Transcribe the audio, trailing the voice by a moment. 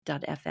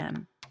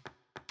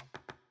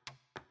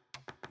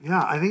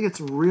Yeah, I think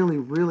it's really,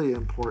 really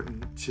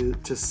important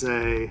to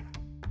say,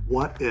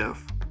 what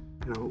if?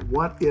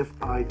 What if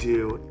I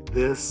do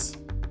this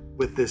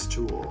with this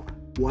tool?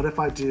 What if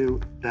I do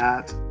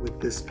that with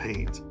this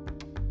paint?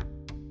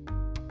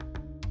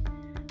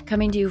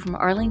 Coming to you from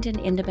Arlington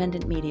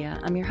Independent Media,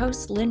 I'm your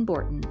host, Lynn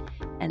Borton,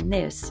 and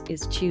this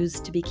is Choose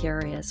to Be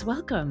Curious.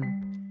 Welcome.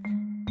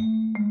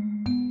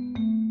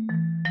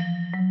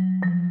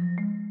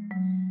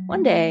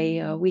 One day,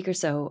 a week or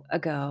so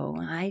ago,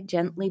 I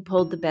gently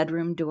pulled the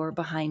bedroom door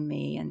behind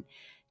me and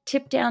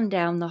tiptoed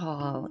down the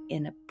hall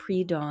in a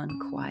pre-dawn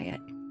quiet.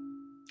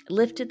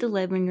 Lifted the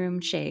living room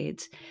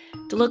shades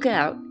to look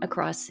out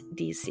across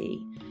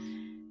D.C.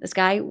 The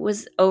sky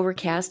was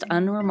overcast,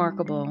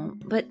 unremarkable,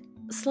 but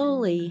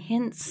slowly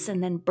hints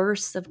and then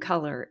bursts of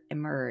color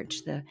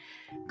emerged. The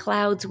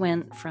clouds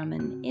went from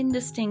an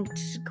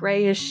indistinct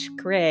grayish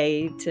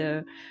gray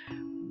to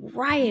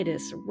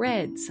riotous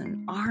reds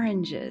and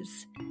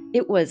oranges.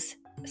 It was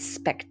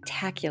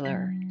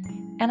spectacular.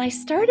 And I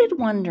started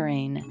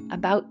wondering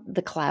about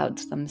the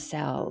clouds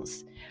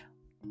themselves.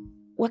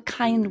 What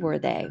kind were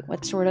they?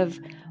 What sort of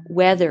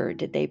weather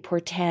did they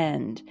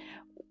portend?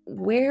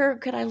 Where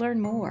could I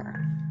learn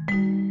more?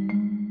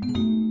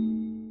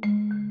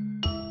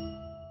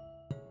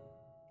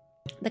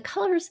 The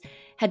colors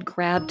had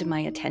grabbed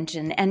my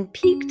attention and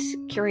piqued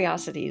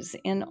curiosities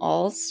in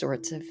all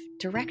sorts of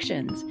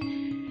directions.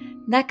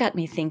 That got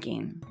me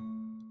thinking.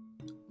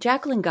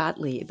 Jacqueline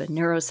Gottlieb, a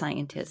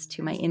neuroscientist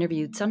whom I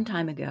interviewed some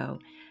time ago,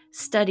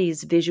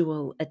 studies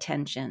visual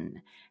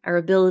attention, our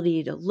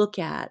ability to look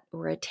at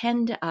or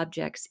attend to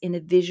objects in a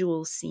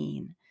visual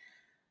scene.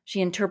 She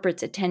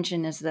interprets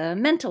attention as the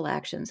mental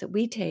actions that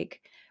we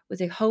take with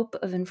the hope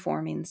of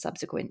informing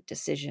subsequent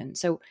decisions.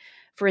 So,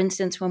 for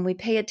instance, when we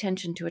pay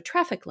attention to a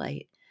traffic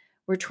light,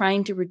 we're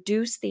trying to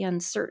reduce the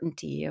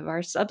uncertainty of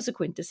our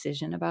subsequent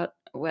decision about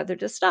whether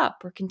to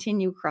stop or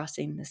continue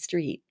crossing the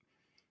street.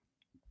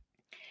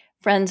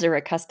 Friends are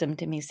accustomed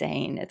to me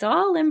saying, it's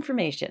all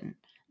information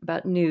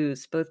about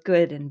news, both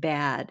good and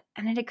bad.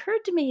 And it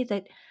occurred to me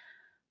that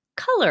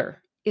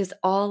color is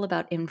all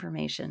about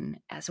information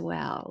as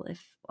well.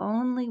 If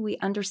only we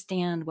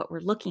understand what we're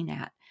looking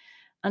at,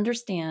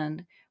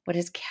 understand what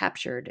has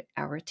captured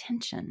our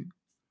attention.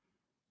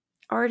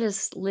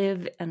 Artists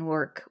live and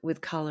work with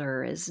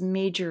color as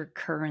major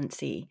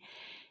currency.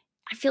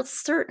 I feel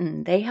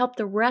certain they help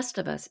the rest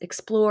of us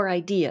explore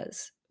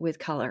ideas with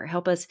color,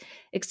 help us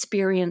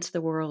experience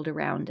the world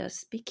around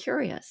us, be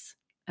curious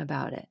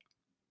about it.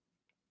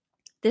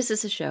 This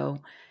is a show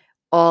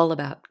all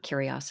about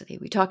curiosity.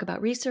 We talk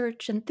about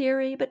research and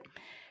theory, but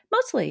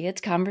mostly it's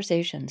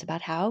conversations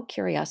about how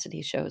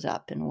curiosity shows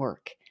up in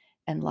work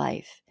and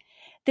life.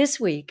 This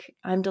week,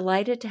 I'm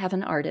delighted to have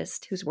an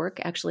artist whose work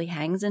actually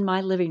hangs in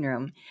my living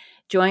room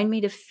join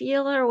me to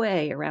feel our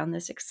way around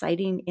this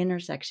exciting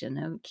intersection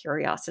of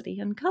curiosity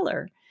and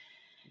color.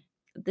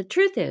 The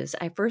truth is,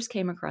 I first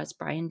came across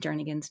Brian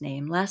Jernigan's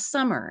name last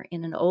summer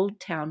in an Old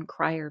Town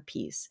Crier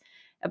piece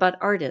about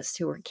artists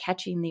who were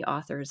catching the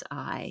author's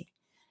eye.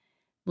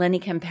 Lenny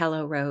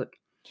Campello wrote,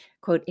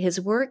 quote,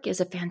 his work is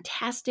a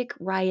fantastic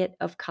riot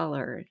of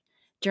color.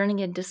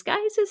 Jernigan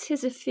disguises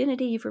his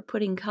affinity for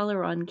putting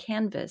color on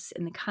canvas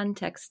in the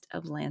context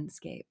of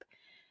landscape.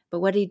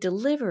 But what he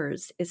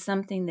delivers is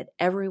something that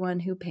everyone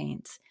who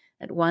paints,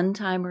 at one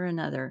time or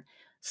another,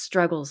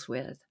 struggles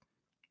with.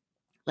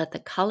 Let the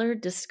color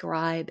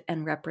describe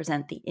and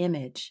represent the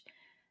image,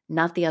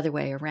 not the other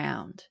way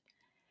around.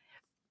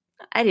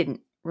 I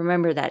didn't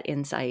remember that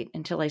insight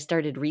until I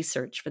started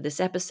research for this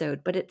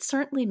episode, but it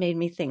certainly made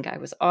me think I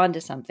was onto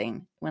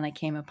something when I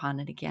came upon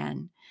it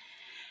again.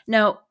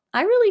 Now,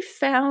 I really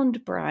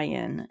found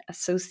Brian,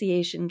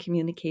 Association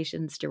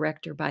Communications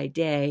Director by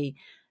day,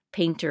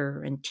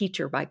 painter and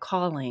teacher by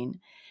calling,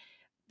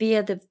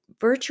 via the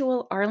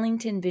virtual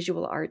Arlington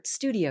Visual Arts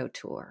Studio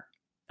Tour,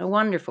 a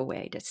wonderful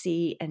way to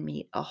see and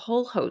meet a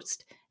whole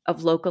host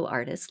of local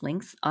artists,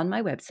 links on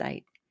my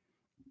website.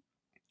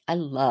 I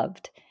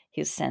loved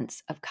his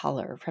sense of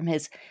color, from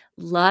his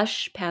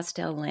lush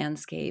pastel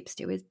landscapes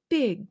to his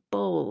big,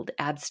 bold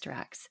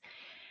abstracts.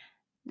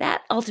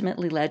 That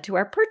ultimately led to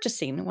our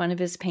purchasing one of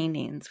his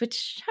paintings,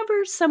 which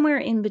hovers somewhere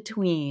in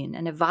between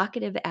an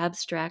evocative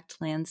abstract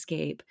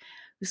landscape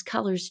whose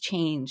colors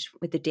change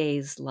with the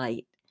day's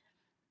light.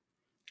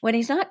 When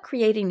he's not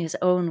creating his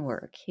own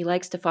work, he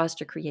likes to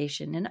foster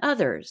creation in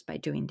others by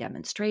doing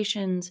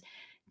demonstrations,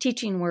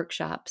 teaching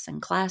workshops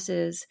and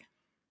classes.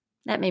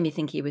 That made me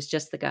think he was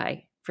just the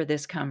guy for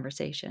this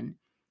conversation.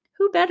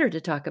 Who better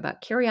to talk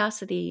about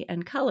curiosity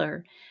and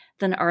color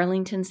than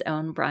Arlington's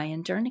own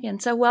Brian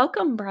Jernigan? So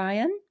welcome,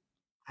 Brian.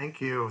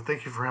 Thank you.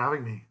 Thank you for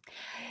having me.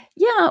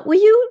 Yeah, well,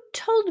 you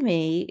told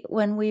me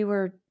when we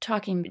were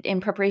talking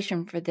in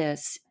preparation for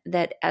this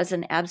that as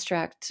an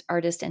abstract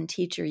artist and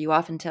teacher, you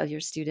often tell your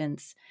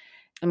students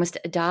you must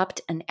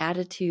adopt an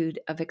attitude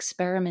of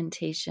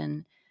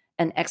experimentation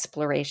and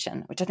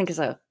exploration, which I think is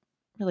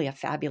really a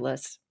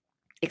fabulous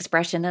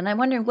expression. And I'm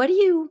wondering, what do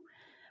you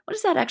What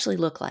does that actually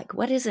look like?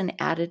 What is an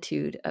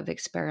attitude of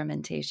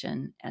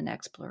experimentation and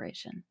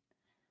exploration?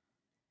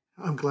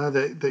 I'm glad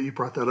that you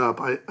brought that up.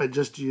 I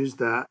just used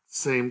that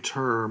same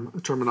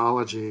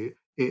terminology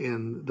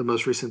in the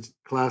most recent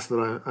class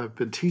that I've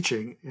been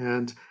teaching.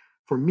 And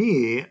for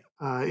me,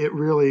 it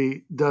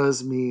really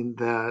does mean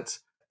that,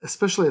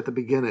 especially at the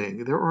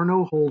beginning, there are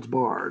no holds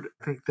barred.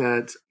 I think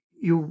that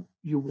you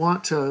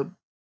want to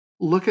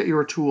look at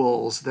your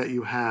tools that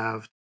you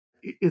have.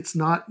 It's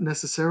not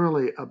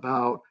necessarily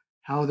about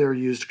how they're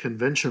used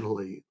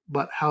conventionally,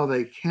 but how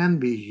they can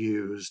be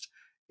used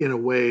in a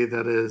way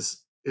that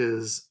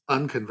is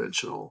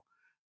unconventional.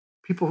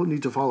 People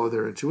need to follow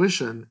their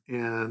intuition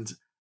and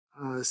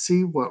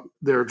see what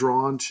they're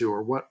drawn to,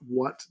 or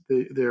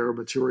their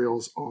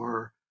materials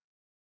are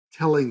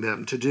telling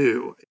them to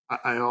do.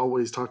 I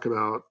always talk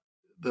about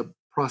the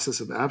process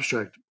of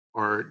abstract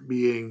art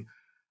being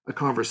a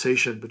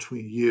conversation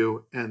between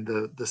you and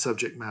the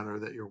subject matter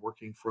that you're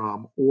working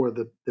from, or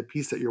the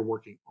piece that you're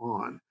working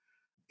on.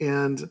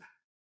 And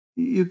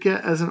you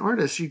get, as an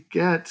artist, you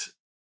get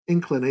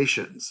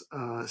inclinations.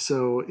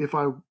 So if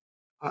I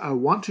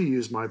want to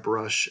use my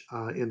brush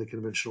in the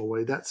conventional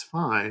way, that's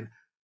fine.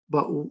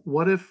 But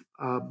what if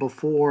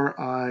before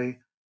I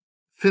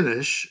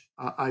finish,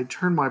 I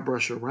turn my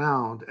brush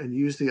around and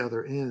use the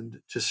other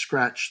end to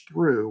scratch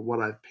through what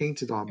I've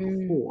painted on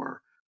Mm,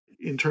 before?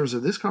 In terms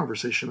of this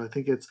conversation, I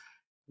think it's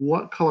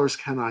what colors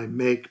can I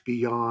make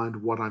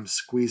beyond what I'm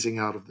squeezing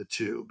out of the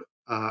tube?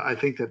 I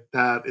think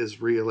that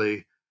is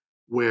really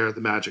where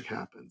the magic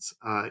happens.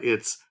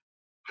 It's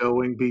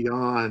going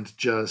beyond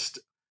just,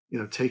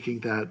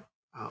 taking that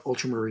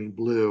ultramarine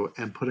blue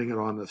and putting it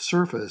on the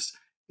surface.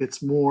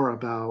 It's more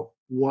about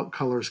what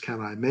colors can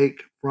I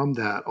make from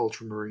that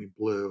ultramarine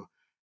blue,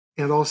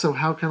 and also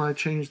how can I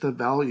change the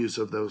values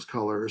of those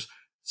colors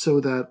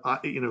so that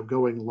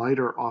going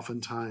lighter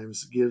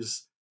oftentimes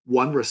gives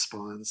one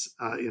response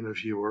in a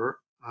viewer,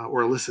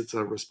 or elicits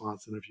a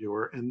response in a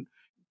viewer, and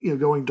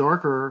going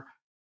darker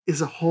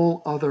is a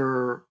whole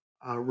other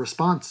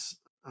response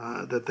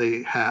that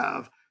they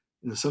have.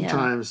 yeah.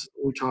 Sometimes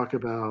we talk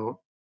about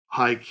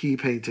high key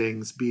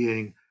paintings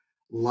being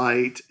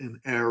light and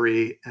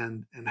airy,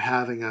 and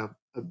having a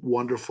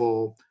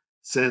wonderful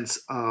sense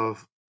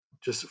of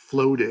just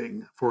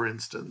floating, for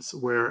instance,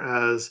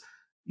 whereas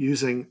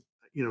using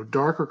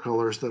darker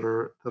colors that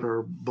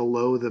are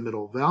below the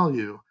middle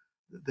value,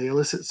 they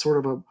elicit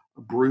sort of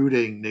a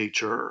brooding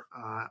nature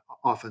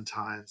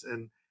oftentimes.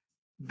 And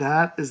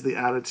that is the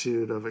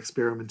attitude of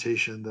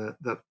experimentation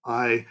that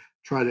I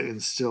try to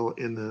instill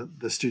in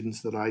the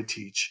students that I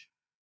teach.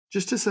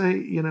 Just to say,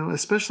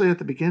 especially at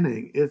the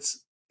beginning,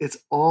 it's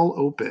all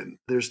open.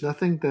 There's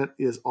nothing that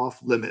is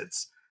off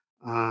limits.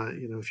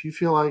 If you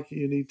feel like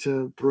you need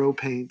to throw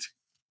paint,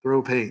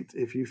 throw paint.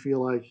 If you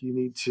feel like you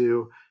need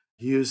to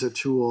use a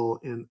tool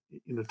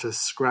to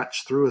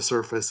scratch through a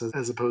surface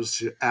as opposed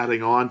to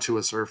adding on to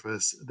a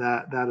surface,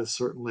 that is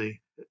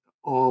certainly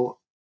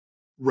all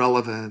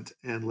relevant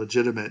and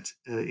legitimate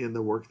in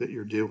the work that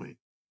you're doing.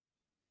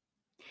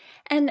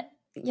 And,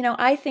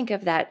 I think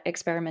of that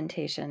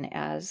experimentation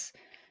as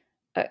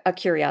a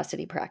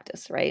curiosity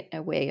practice, right?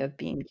 A way of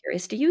being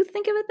curious. Do you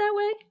think of it that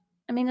way?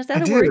 I mean, is I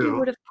that a word you do.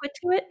 would have put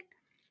to it?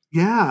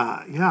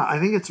 Yeah, yeah. I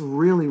think it's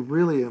really,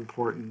 really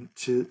important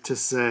to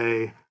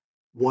say,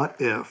 what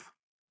if?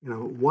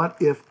 What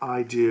if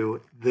I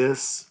do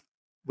this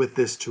with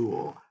this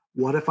tool?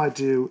 What if I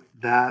do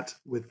that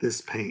with this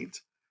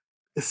paint?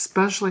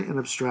 Especially in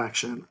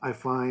abstraction, I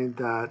find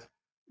that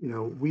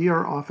we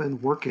are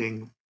often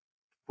working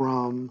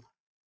from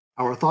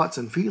our thoughts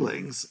and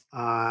feelings,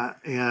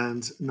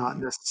 and not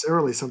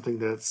necessarily something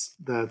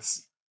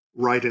that's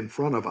right in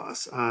front of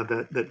us,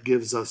 that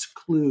gives us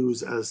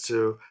clues as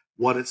to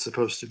what it's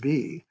supposed to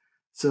be.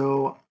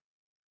 So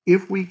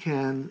if we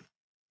can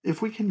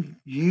if we can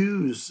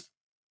use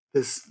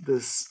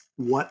this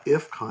what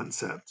if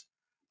concept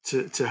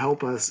to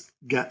help us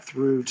get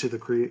through to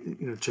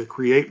to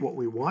create what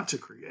we want to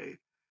create,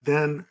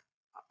 then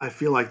I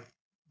feel like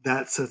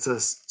that sets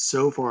us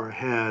so far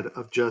ahead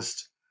of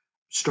just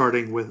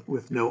starting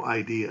with no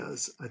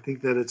ideas. I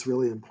think that it's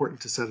really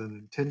important to set an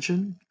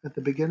intention at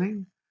the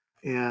beginning,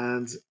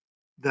 and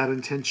that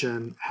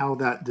intention, how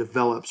that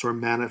develops or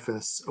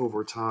manifests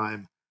over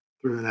time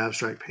through an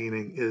abstract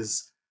painting,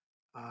 is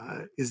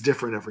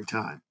different every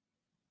time.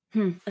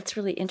 That's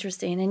really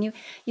interesting. And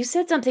you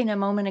said something a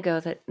moment ago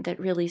that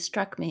really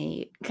struck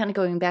me, kind of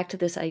going back to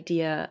this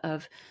idea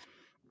of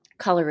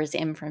color as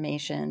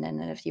information, and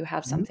that if you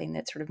have Mhm. something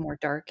that's sort of more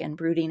dark and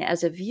brooding,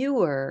 as a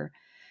viewer,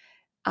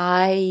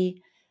 I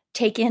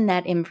take in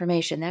that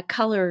information, that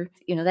color,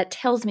 that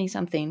tells me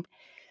something.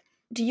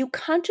 Do you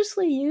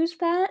consciously use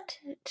that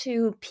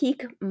to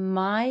pique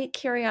my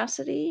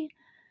curiosity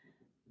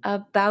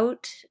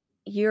about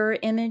your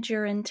image,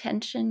 your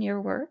intention,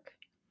 your work?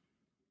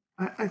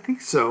 I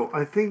think so.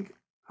 I think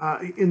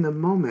in the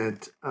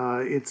moment,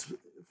 it's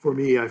for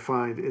me. I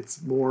find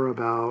it's more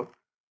about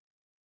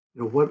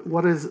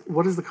what is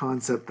the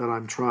concept that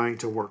I'm trying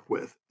to work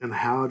with, and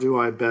how do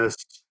I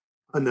best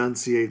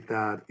enunciate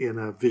that in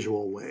a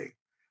visual way.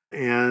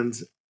 And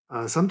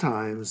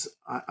sometimes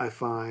I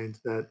find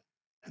that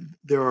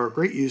there are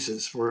great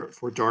uses for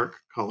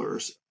dark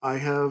colors. I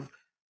have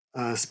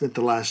spent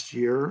the last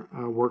year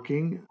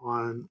working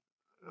on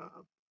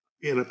uh,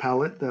 in a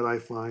palette that I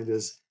find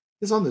is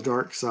on the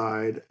dark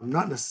side,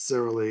 not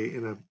necessarily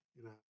in a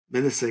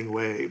menacing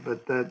way,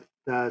 but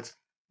that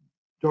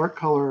dark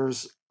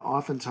colors,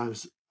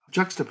 oftentimes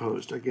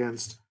juxtaposed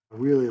against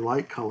really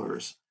light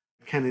colors,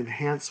 can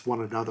enhance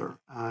one another,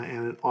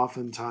 and it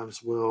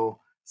oftentimes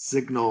will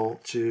signal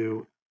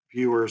to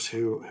viewers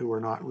who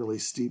are not really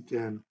steeped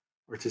in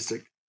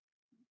artistic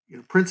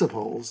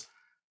principles,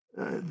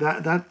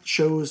 that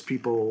shows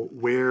people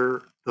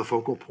where the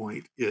focal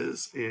point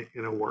is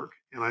in a work.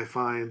 And I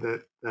find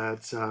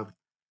that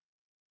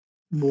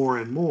more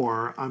and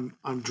more,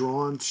 I'm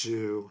drawn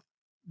to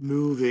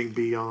moving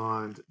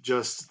beyond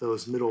just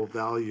those middle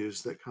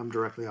values that come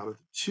directly out of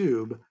the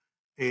tube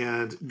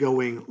and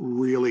going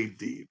really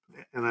deep.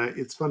 And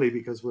it's funny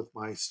because with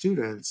my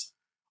students,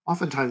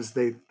 oftentimes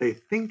they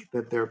think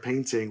that they're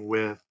painting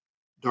with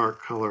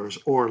dark colors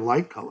or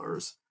light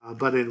colors,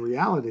 but in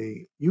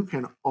reality, you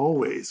can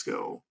always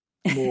go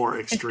more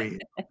extreme.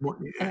 Uh,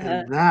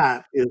 And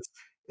that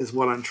is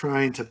what I'm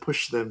trying to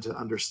push them to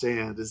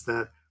understand, is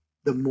that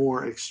the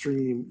more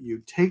extreme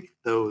you take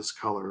those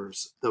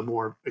colors, the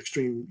more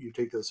extreme you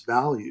take those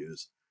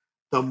values,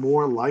 the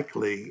more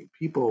likely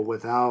people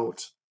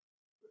without,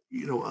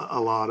 a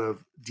lot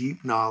of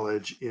deep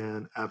knowledge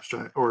in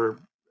abstract or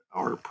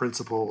art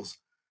principles,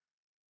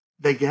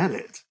 they get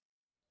it.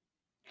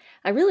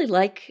 I really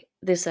like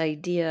this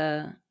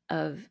idea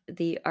of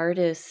the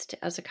artist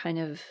as a kind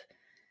of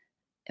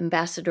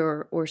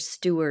ambassador or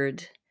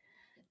steward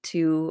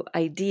to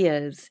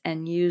ideas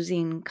and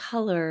using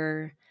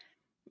color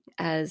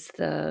as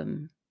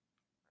the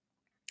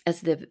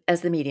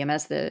medium,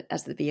 as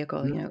the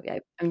vehicle.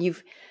 Mhm. I mean,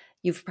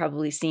 you've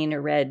probably seen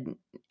or read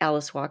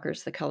Alice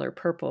Walker's The Color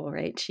Purple,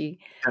 right? She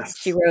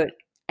Yes. wrote,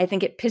 I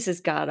think it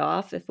pisses God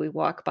off if we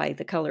walk by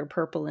the color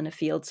purple in a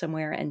field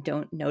somewhere and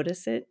don't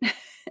notice it.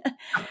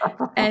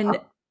 And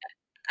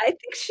I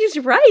think she's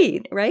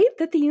right?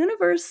 That the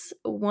universe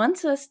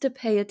wants us to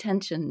pay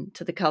attention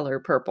to the color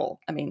purple.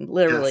 I mean,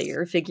 literally Yes.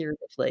 or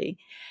figuratively.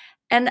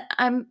 And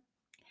I'm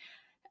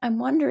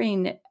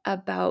wondering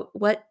about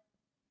what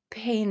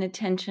paying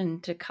attention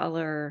to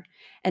color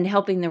and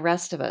helping the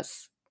rest of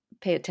us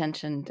pay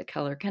attention to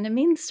color kind of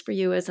means for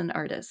you as an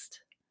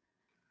artist.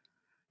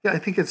 Yeah, I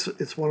think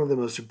it's one of the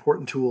most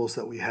important tools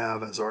that we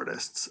have as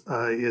artists,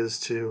 is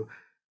to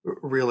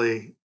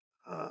really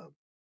uh,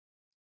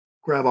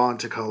 grab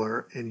onto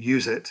color and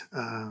use it.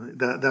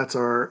 That's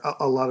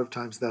a lot of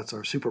times that's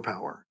our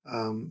superpower,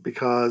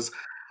 because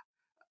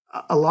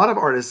a lot of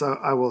artists,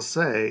 I will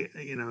say,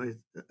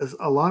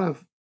 a lot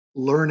of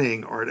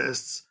learning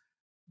artists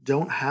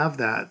don't have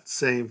that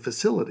same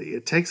facility.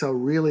 It takes a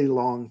really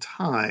long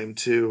time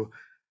to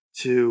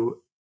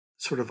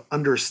sort of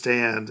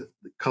understand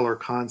color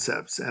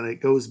concepts, and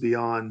it goes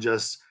beyond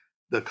just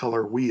the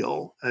color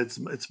wheel.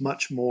 It's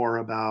much more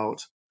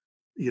about,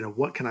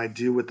 what can I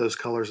do with those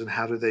colors and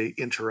how do they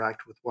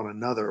interact with one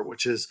another,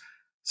 which is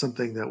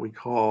something that we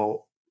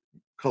call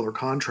color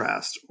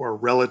contrast or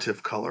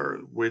relative color,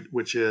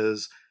 which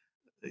is,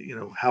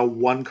 how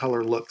one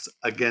color looks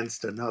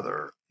against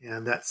another,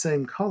 and that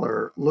same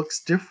color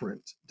looks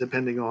different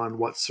depending on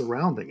what's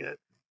surrounding it.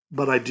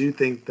 But I do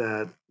think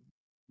that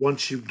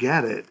once you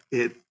get it,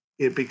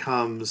 it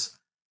becomes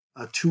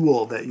a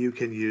tool that you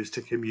can use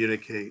to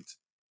communicate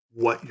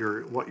what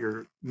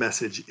your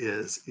message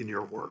is in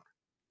your work.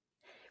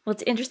 Well,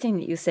 it's interesting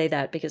that you say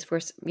that because, of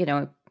course,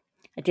 I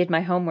did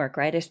my homework,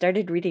 right? I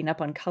started reading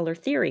up on color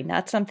theory,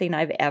 not something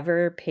I've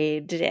ever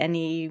paid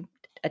any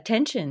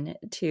attention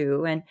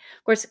to. And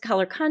of course,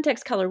 color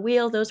context, color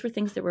wheel, those were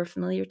things that were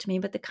familiar to me.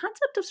 But the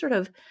concept of sort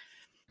of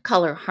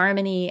color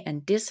harmony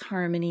and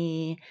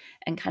disharmony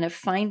and kind of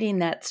finding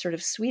that sort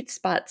of sweet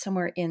spot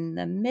somewhere in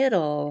the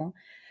middle,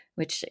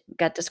 which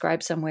got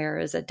described somewhere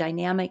as a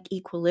dynamic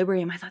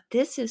equilibrium. I thought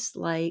this is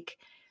like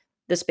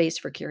the space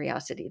for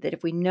curiosity, that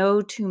if we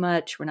know too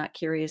much, we're not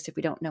curious. If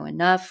we don't know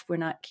enough, we're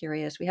not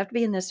curious. We have to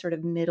be in this sort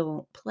of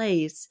middle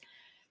place.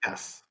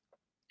 Yes,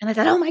 And I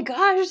thought, oh my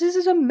gosh, this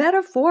is a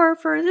metaphor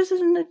for this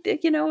is an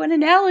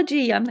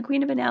analogy. I'm the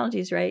queen of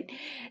analogies, right?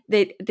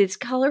 That this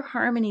color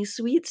harmony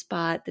sweet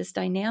spot, this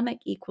dynamic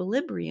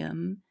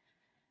equilibrium,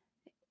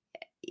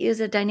 is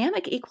a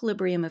dynamic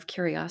equilibrium of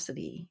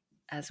curiosity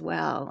as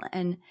well.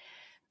 And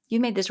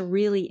you made this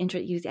really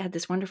interesting. You had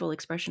this wonderful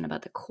expression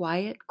about the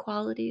quiet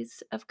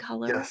qualities of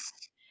color yes,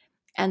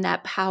 and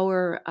that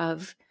power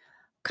of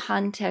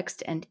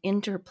context and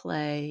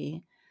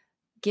interplay,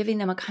 giving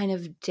them a kind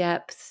of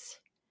depth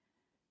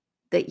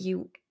that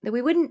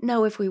we wouldn't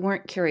know if we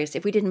weren't curious,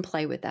 if we didn't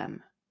play with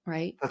them,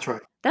 right? that's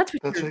right. That's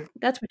what That's you're right.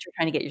 that's what you're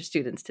trying to get your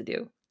students to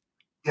do.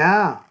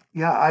 Yeah,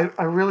 yeah,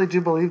 I really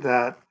do believe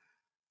that.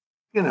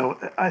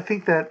 I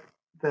think that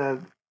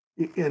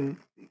in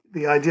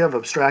the idea of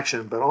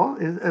abstraction,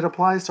 but it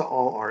applies to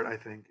all art, I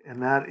think,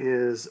 and that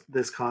is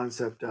this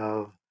concept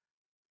of,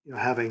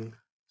 having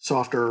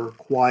softer,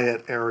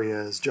 quiet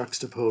areas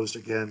juxtaposed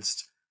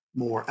against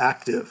more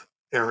active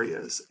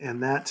areas.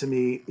 And that to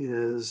me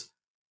is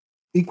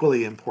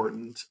equally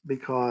important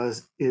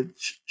because it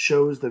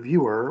shows the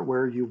viewer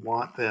where you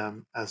want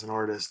them as an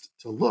artist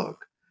to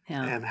look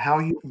Yeah. and how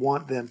you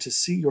want them to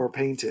see your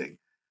painting.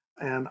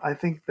 And I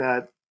think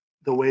that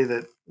the way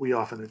that we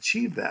often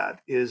achieve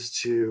that is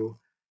to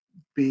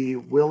be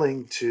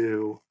willing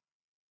to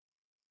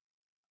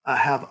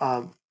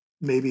have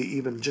maybe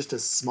even just a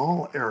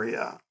small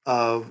area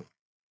of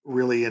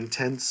really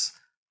intense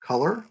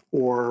color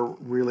or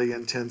really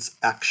intense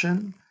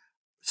action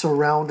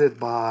surrounded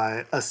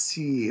by a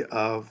sea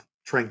of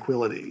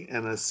tranquility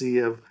and a sea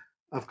of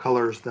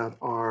colors that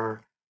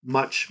are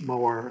much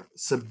more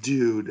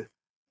subdued.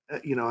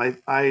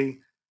 I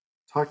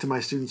talk to my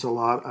students a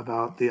lot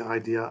about the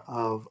idea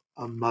of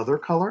a mother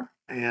color.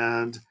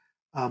 And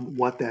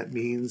what that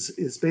means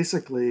is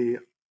basically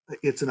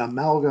it's an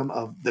amalgam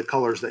of the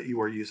colors that you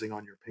are using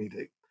on your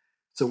painting.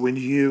 So when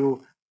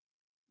you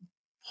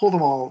pull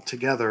them all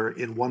together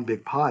in one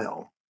big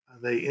pile,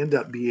 they end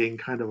up being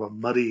kind of a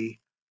muddy,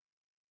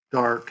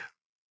 dark,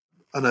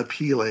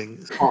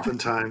 unappealing,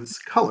 oftentimes,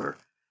 color.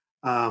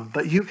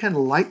 But you can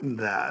lighten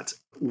that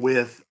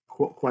with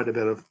quite a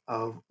bit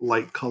of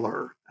light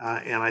color.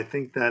 And I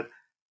think that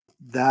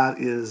that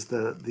is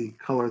the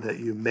color that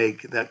you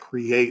make that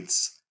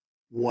creates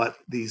what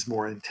these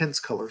more intense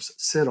colors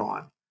sit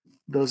on.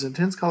 Those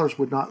intense colors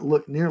would not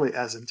look nearly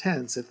as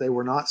intense if they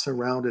were not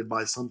surrounded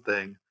by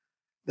something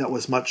that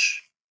was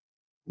much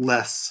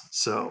less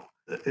so.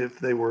 If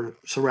they were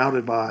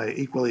surrounded by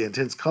equally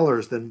intense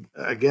colors, then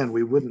again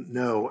we wouldn't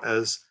know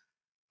as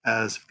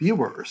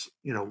viewers,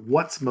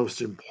 what's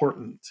most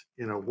important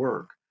in a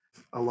work.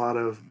 A lot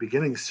of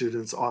beginning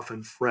students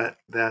often fret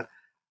that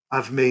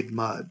I've made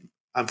mud.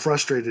 I'm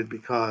frustrated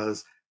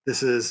because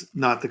this is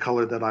not the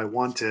color that I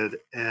wanted.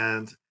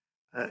 And,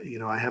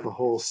 I have a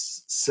whole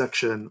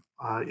section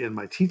in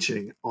my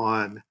teaching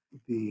on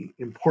the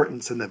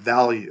importance and the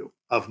value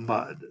of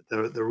mud.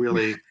 The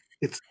really,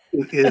 it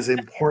is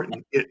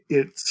important.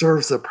 It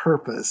serves a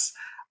purpose.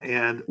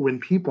 And when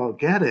people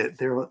get it,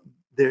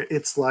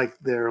 it's like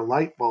their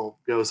light bulb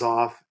goes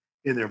off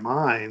in their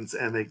minds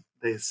and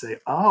they say,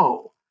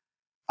 oh,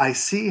 I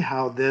see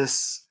how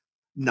this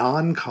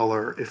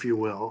non-color, if you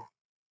will,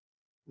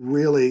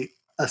 really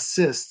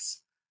assists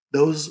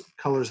those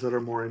colors that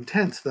are more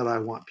intense that I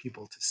want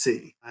people to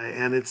see.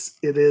 And it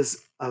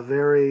is a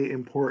very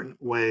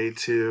important way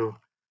to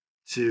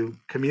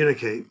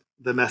communicate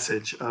the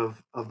message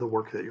of the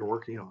work that you're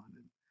working on.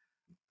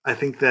 I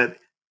think that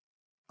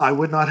I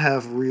would not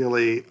have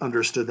really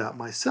understood that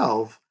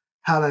myself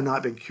had I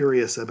not been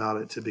curious about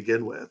it to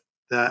begin with.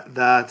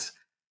 That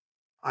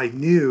I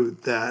knew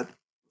that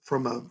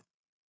from a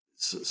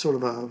sort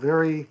of a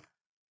very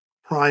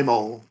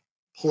primal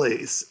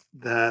place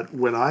that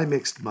when I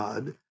mixed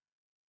mud,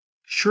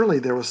 surely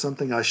there was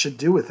something I should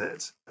do with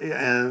it.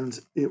 And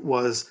it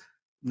was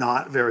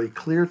not very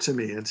clear to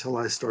me until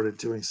I started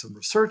doing some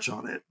research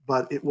on it.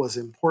 But it was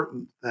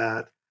important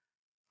that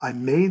I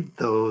made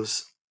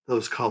those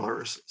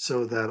colors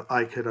so that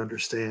I could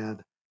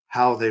understand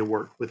how they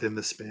work within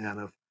the span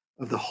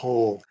of the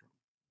whole.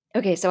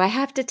 Okay, so I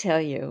have to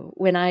tell you,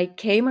 when I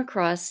came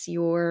across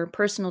your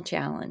personal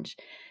challenge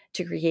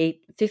to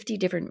create 50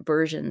 different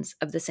versions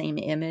of the same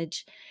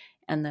image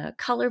and the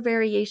color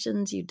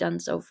variations you've done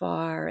so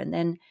far, and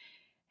then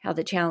how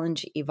the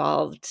challenge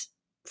evolved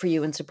for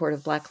you in support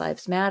of Black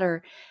Lives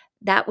Matter,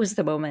 that was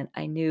the moment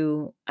I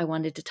knew I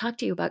wanted to talk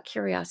to you about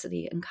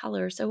curiosity and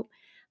color. So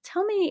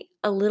tell me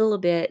a little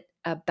bit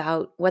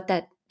about what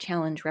that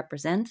challenge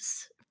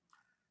represents.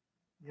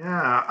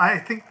 Yeah, I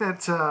think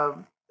that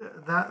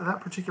that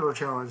particular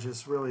challenge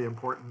is really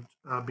important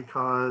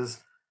because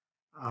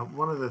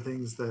one of the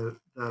things that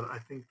I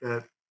think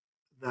that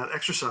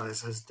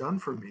exercise has done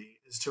for me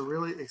is to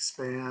really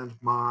expand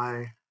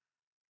my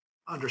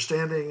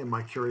understanding and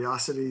my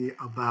curiosity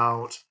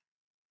about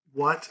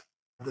what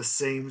the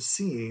same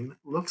scene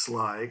looks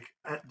like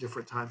at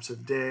different times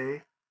of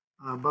day,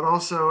 but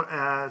also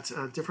at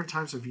different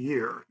times of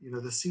year.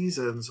 The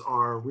seasons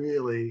are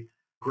really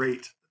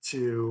great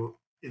to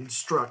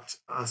instruct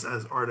us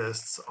as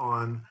artists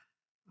on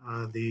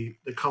the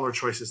color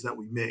choices that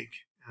we make,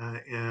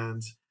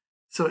 and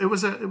so it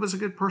was a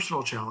good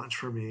personal challenge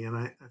for me, and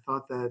I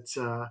thought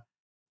that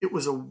it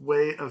was a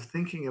way of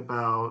thinking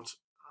about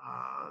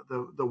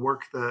the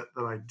work that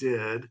I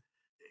did,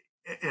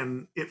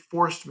 and it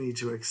forced me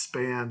to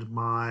expand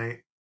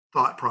my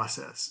thought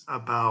process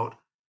about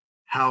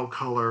how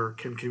color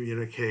can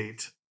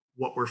communicate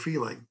what we're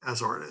feeling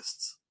as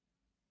artists.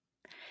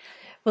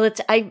 Well,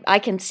 I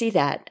can see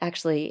that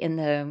actually in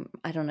the,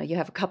 I don't know, you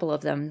have a couple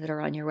of them that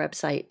are on your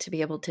website to be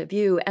able to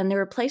view. And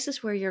there are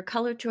places where your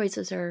color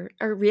choices are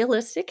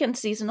realistic and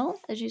seasonal,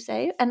 as you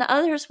say, and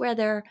others where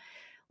they're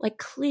like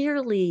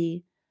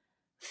clearly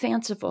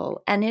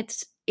fanciful. And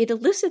it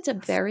elicits a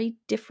Yes, very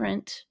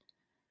different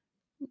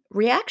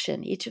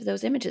reaction. Each of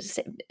those images,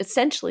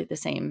 essentially the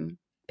same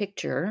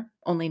picture,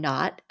 only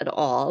not at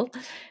all.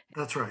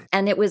 that's right.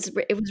 And it was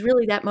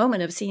really that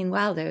moment of seeing,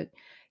 wow,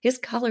 his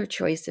color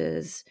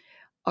choices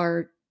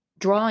are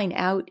drawing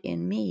out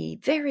in me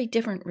very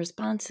different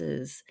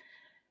responses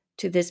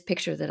to this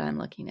picture that I'm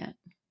looking at.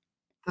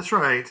 That's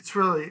right. It's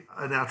really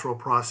a natural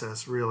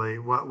process, really.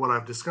 What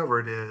I've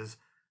discovered is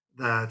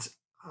that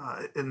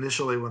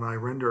initially, when I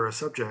render a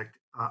subject,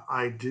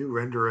 I do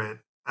render it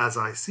as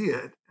I see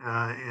it,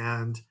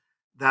 and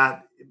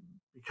that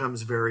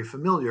becomes very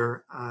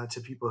familiar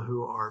to people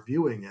who are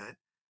viewing it.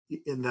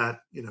 In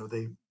that,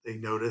 they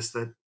notice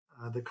that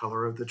the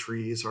color of the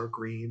trees are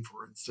green,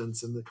 for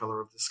instance, and the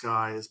color of the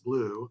sky is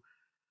blue.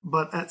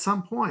 But at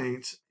some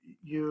point,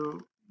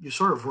 you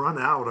sort of run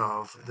out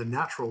of the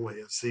natural way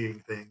of seeing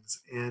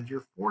things, and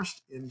you're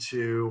forced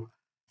into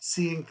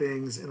seeing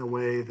things in a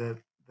way that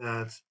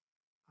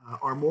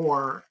are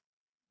more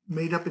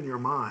made up in your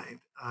mind,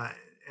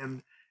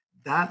 and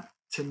that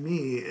to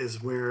me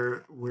is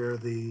where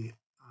the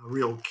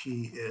real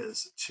key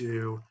is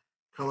to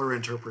color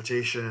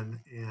interpretation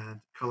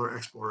and color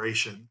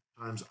exploration.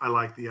 Sometimes I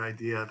like the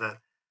idea that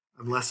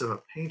I'm less of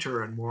a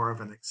painter and more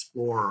of an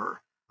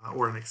explorer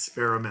or an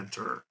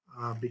experimenter,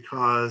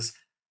 because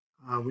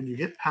when you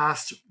get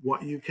past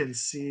what you can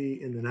see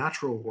in the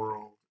natural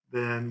world,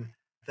 then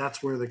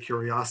that's where the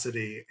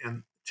curiosity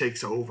and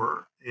takes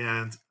over,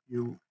 and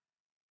you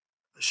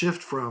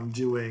shift from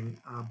doing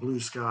blue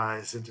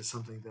skies into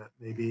something that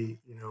maybe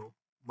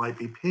might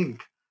be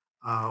pink,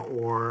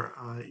 or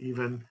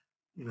even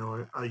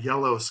a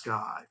yellow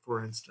sky,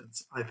 for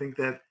instance. I think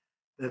that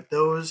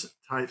those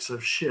types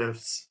of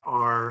shifts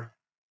are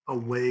a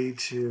way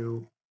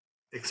to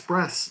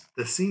express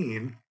the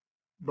scene,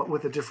 but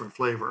with a different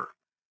flavor.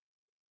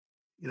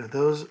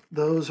 Those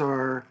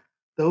are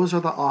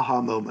the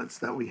aha moments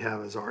that we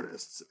have as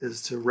artists,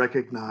 is to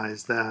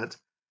recognize that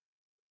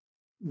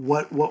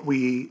what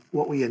we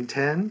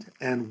intend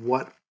and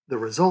what the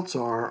results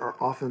are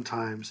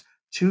oftentimes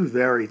two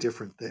very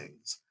different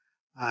things.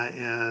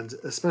 And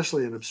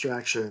especially in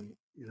abstraction,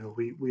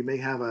 we may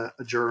have a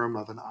germ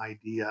of an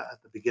idea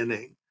at the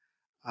beginning,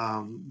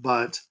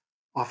 but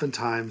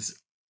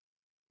oftentimes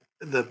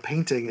the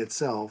painting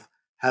itself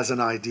has an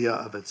idea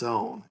of its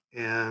own.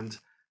 And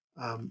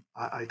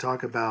I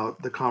talk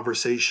about the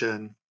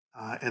conversation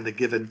and the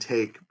give and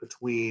take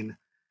between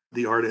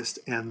the artist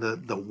and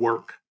the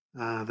work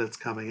that's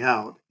coming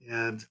out.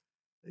 And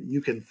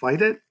you can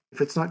fight it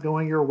if it's not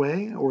going your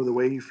way or the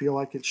way you feel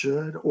like it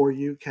should, or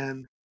you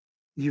can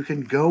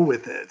go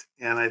with it.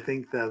 And I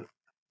think that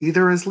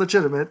either is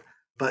legitimate,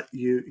 but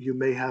you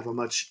may have a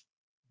much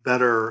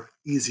better,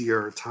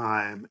 easier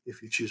time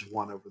if you choose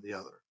one over the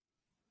other.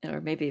 Or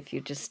maybe if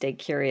you just stay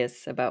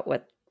curious about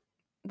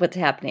what's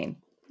happening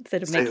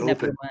instead of Stay making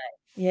up your open. mind.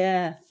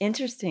 Yeah,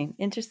 interesting,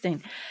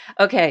 interesting.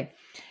 Okay,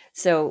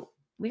 so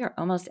we are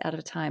almost out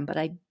of time, but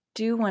I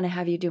do want to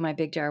have you do my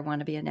big jar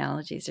wannabe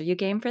analogies. Are you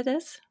game for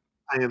this?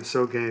 I am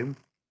so game.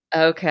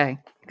 Okay,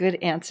 good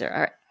answer.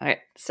 All right.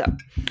 So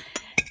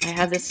I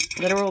have this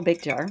literal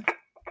big jar,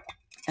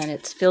 and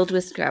it's filled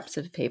with scraps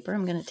of paper.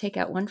 I'm going to take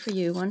out one for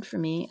you, one for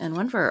me, and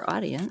one for our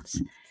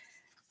audience.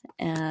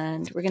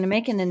 And we're going to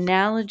make an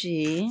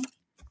analogy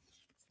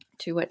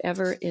to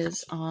whatever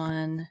is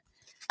on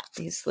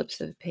these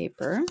slips of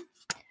paper.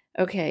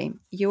 Okay,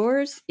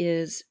 yours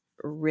is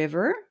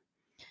river,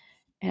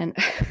 and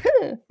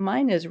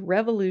mine is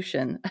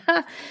revolution.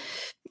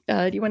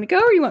 Do you want to go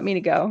or you want me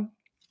to go?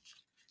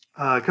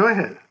 Go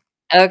ahead.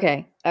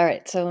 Okay, all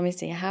right. So let me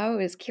see. How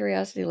is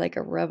curiosity like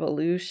a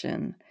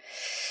revolution?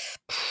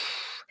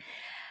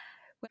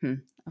 I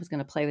was going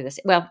to play with this.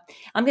 Well,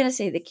 I'm going to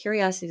say that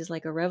curiosity is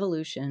like a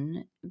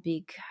revolution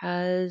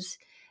because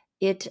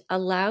it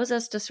allows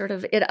us to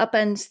it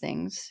upends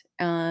things,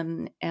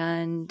 and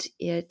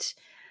it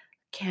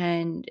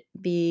can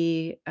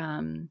be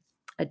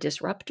a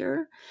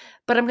disruptor.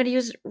 But I'm going to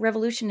use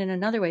revolution in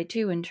another way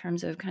too, in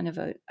terms of kind of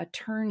a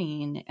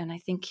turning. And I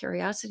think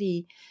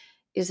curiosity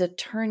is a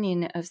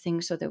turning of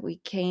things so that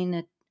we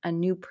gain a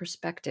new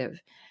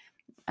perspective.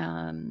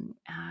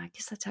 I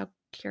guess that's how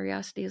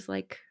curiosity is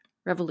like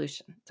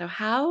revolution. So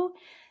how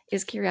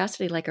is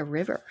curiosity like a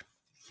river?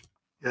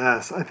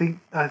 Yes, I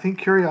think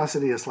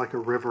curiosity is like a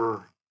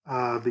river,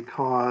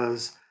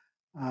 because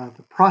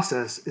the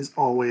process is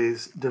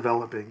always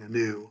developing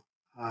anew.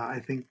 I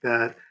think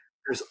that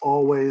there's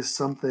always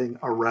something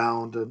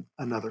around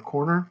another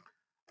corner,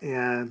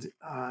 and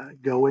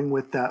going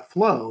with that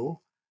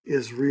flow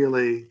is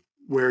really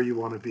where you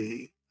want to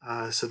be,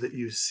 so that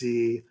you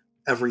see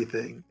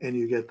everything and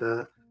you get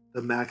the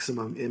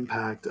maximum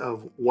impact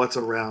of what's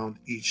around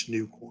each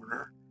new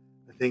corner.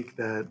 I think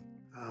that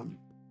um,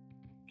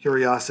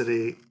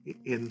 curiosity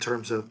in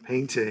terms of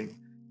painting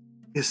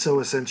is so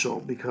essential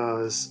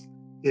because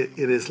it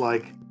is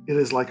like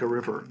a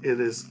river. It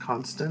is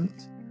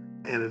constant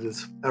and it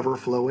is ever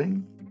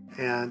flowing,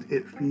 and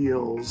it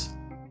feels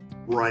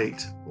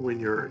right when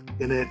you're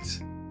in it,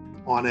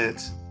 on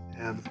it,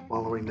 and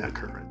following that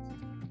current.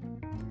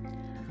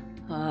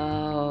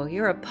 Oh,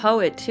 you're a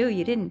poet too.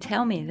 You didn't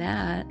tell me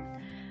that.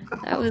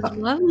 That was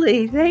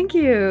lovely. Thank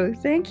you.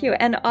 Thank you.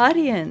 And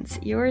audience,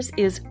 yours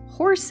is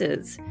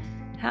horses.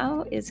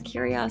 How is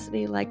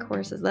curiosity like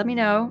horses? Let me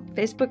know.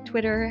 Facebook,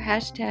 Twitter,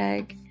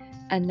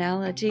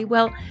 #analogy.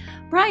 Well,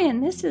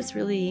 Brian, this has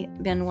really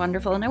been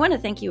wonderful. And I want to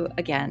thank you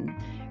again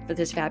for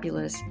this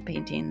fabulous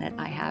painting that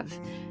I have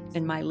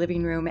in my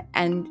living room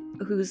and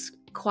whose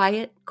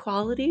quiet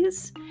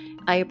qualities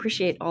I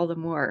appreciate all the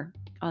more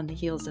on the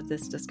heels of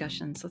this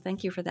discussion. So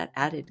thank you for that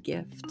added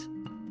gift.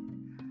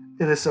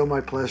 It is so my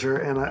pleasure,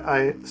 and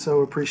I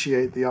so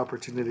appreciate the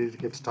opportunity to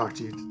get to talk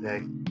to you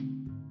today.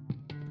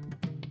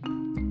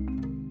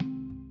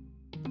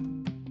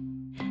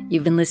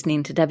 You've been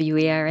listening to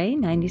WERA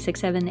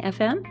 96.7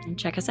 FM, and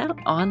check us out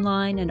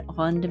online and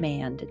on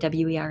demand at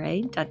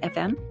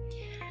WERA.FM.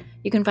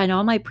 You can find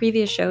all my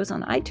previous shows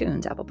on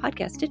iTunes, Apple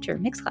Podcasts, Stitcher,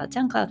 Mixcloud,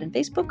 SoundCloud, and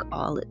Facebook,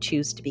 all at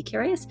Choose to Be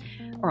Curious,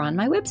 or on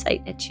my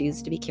website at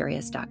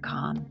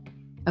choosetobecurious.com.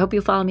 I hope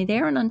you'll follow me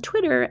there and on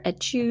Twitter at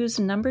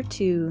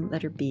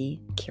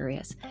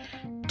choose2BCurious.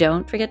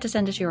 Don't forget to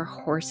send us your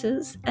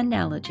horses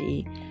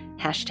analogy,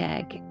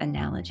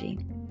 #analogy.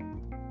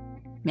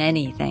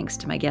 Many thanks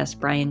to my guest,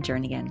 Brian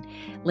Jernigan.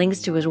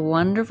 Links to his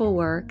wonderful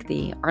work,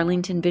 the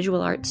Arlington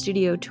Visual Art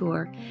Studio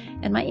Tour,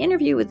 and my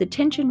interview with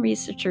attention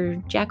researcher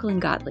Jacqueline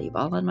Gottlieb,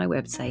 all on my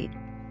website.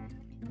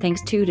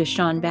 Thanks too to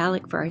Sean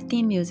Ballack for our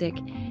theme music,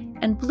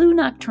 and Blue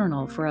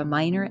Nocturnal for a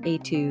minor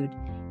etude,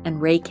 and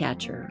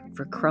Raycatcher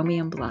for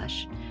Chromium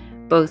Blush,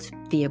 both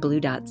via Blue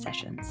Dot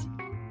Sessions.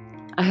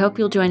 I hope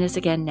you'll join us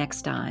again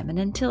next time, and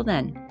until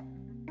then,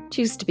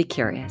 choose to be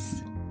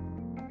curious.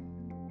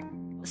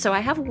 So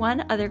I have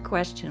one other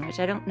question, which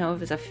I don't know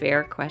if is a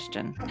fair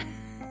question.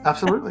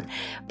 Absolutely.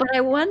 But I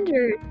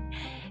wondered,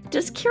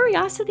 does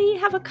curiosity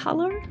have a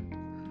color?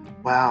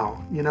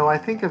 Wow. I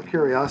think of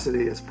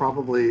curiosity as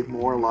probably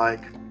more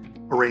like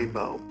a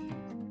rainbow.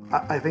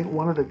 I think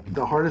one of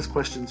the hardest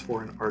questions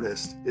for an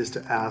artist is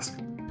to ask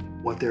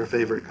what their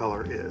favorite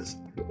color is,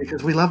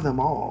 because we love them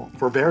all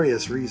for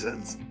various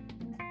reasons.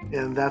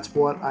 And that's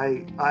what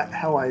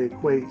how I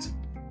equate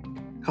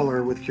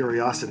color with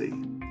curiosity,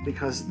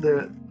 because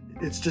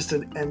it's just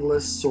an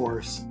endless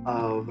source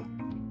of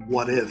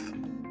what if.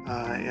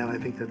 And I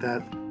think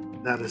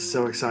that is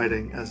so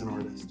exciting as an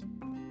artist.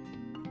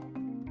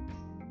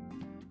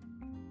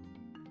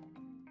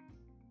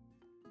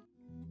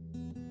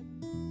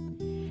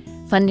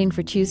 Funding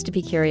for Choose to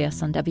Be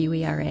Curious on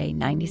WERA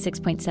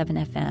 96.7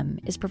 FM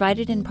is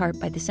provided in part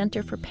by the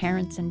Center for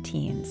Parents and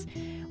Teens,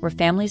 where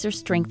families are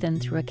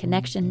strengthened through a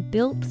connection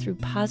built through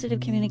positive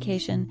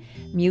communication,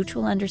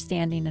 mutual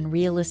understanding, and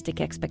realistic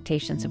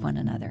expectations of one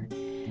another.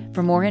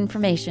 For more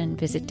information,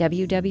 visit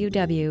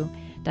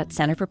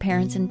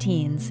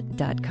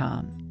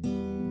www.centerforparentsandteens.com.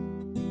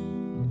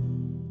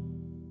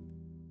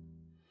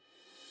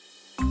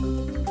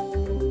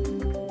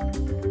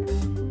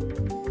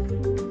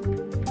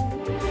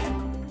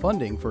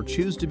 Funding for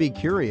Choose to Be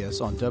Curious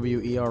on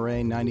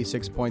WERA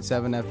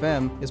 96.7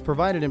 FM is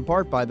provided in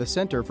part by the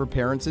Center for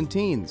Parents and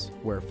Teens,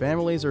 where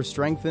families are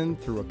strengthened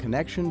through a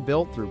connection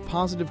built through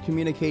positive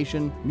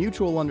communication,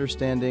 mutual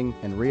understanding,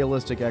 and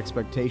realistic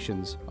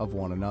expectations of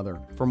one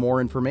another. For more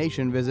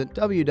information, visit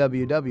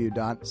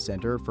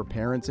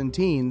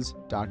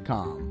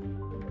www.centerforparentsandteens.com.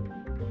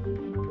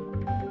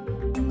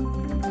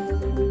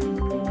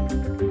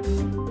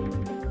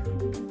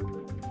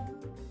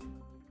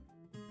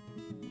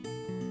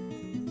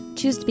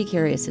 Choose to Be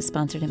Curious is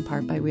sponsored in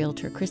part by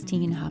Realtor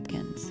Christine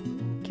Hopkins.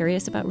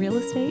 Curious about real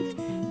estate?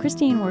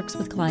 Christine works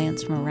with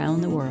clients from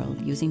around the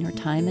world using her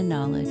time and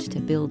knowledge to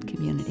build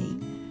community.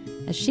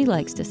 As she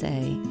likes to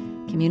say,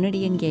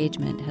 community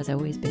engagement has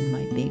always been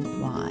my big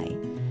why.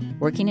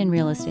 Working in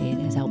real estate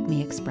has helped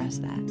me express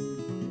that.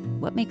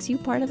 What makes you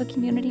part of a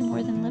community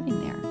more than living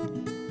there?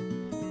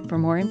 For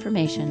more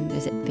information,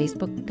 visit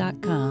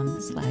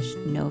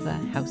facebook.com/Nova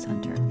House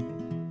Hunter.